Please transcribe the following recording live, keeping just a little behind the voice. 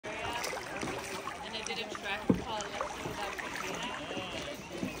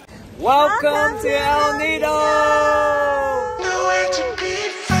Welcome to El Nido! Nowhere to be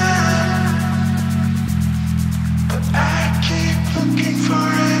found, but I keep looking for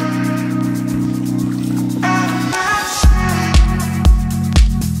it. Out of my sight,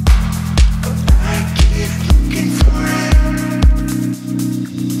 but I keep looking for it.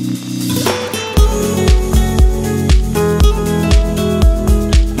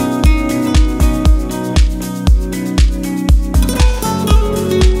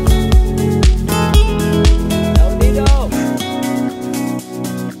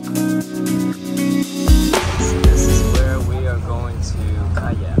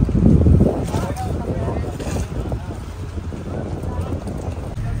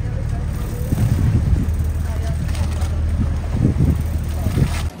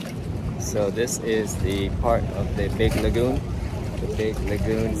 So this is the part of the big lagoon. The big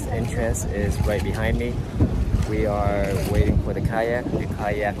lagoon's entrance is right behind me. We are waiting for the kayak. The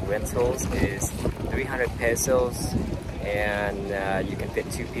kayak rentals is 300 pesos and you can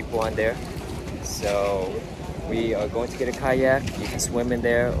fit 2 people on there. So we are going to get a kayak. You can swim in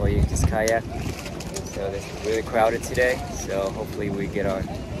there or you can just kayak. So this is really crowded today. So hopefully we get our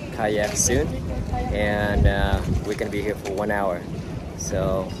kayak soon. And we're gonna be here for 1 hour.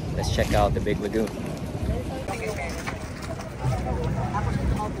 So let's check out the big lagoon.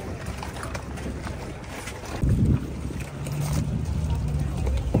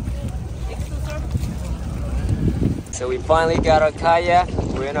 So we finally got our kayak.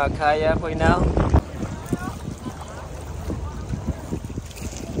 We're in our kayak right now.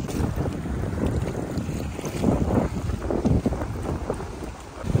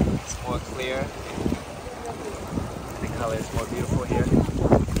 It's more clear. The color is more beautiful here.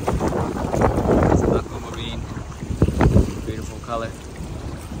 It's aquamarine, beautiful color.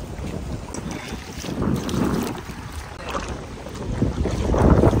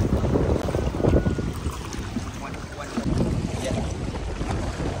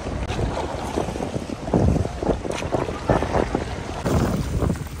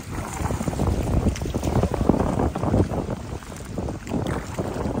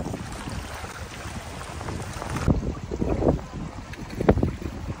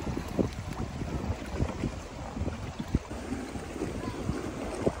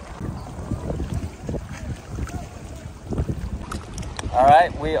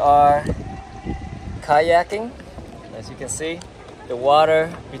 Alright, we are kayaking. As you can see, the water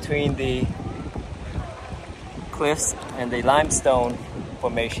between the cliffs and the limestone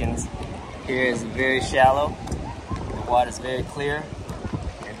formations here is very shallow. The water is very clear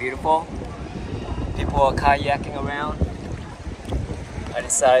and beautiful. People are kayaking around. I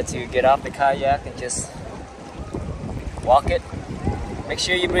decided to get off the kayak and just walk it. Make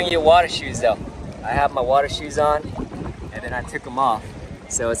sure you bring your water shoes though. I have my water shoes on and then I took them off.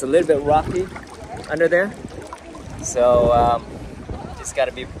 So it's a little bit rocky under there. So just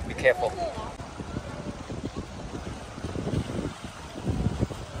gotta be careful.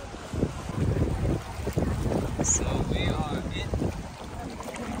 So we are in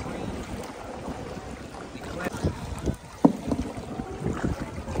the cliff.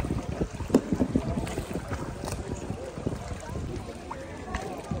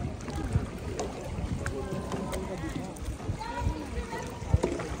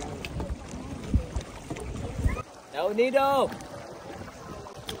 El Nido!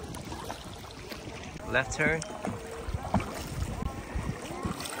 Left turn.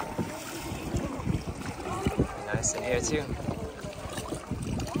 Nice in here too.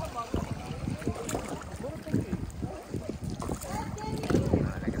 Oh,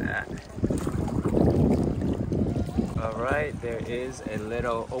 look at that. Alright, there is a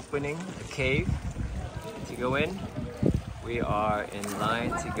little opening, a cave to go in. We are in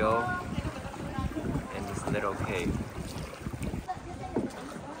line to go in this little cave.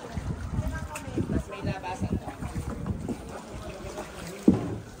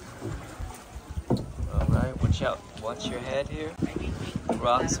 Alright, watch out. Watch your head here.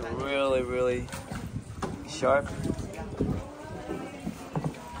 Rocks are really sharp.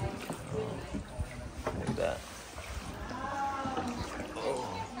 Look at that.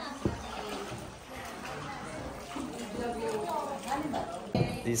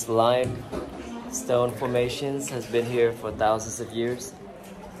 These limestone formations has been here for thousands of years.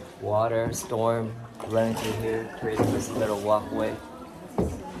 Water, storm running through here, creating this little walkway,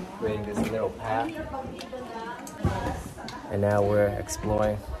 creating this little path. And now we're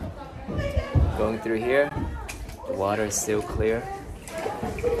exploring. Going through here, the water is still clear.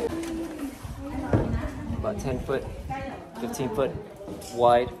 About 10 foot, 15 foot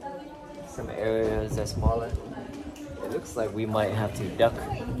wide. Some areas are smaller. It looks like we might have to duck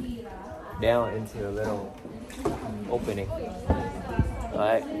down into a little opening.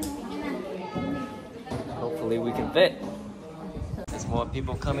 Alright. Hopefully we can fit. There's more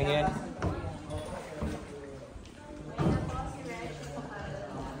people coming in.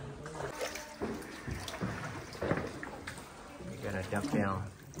 You're gonna dump down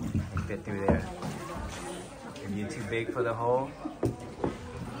and fit through there. Are you too big for the hole?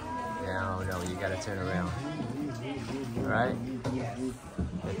 No, you gotta turn around. Alright?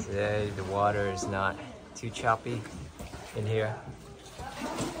 And today the water is not too choppy in here.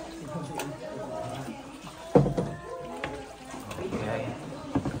 Okay.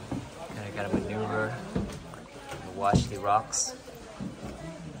 Kinda gotta maneuver and watch the rocks.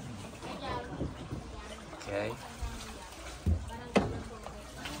 Okay.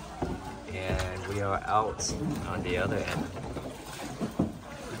 And we are out on the other end.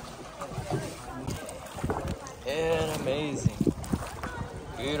 And amazing.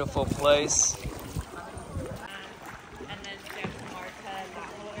 Beautiful place. And then there's more to that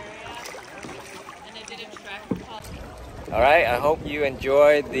whole area. And it didn't track. Alright, I hope you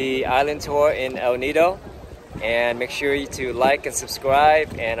enjoyed the island tour in El Nido. And make sure to like and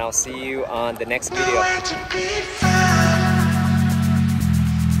subscribe, and I'll see you on the next video. Nowhere to be found.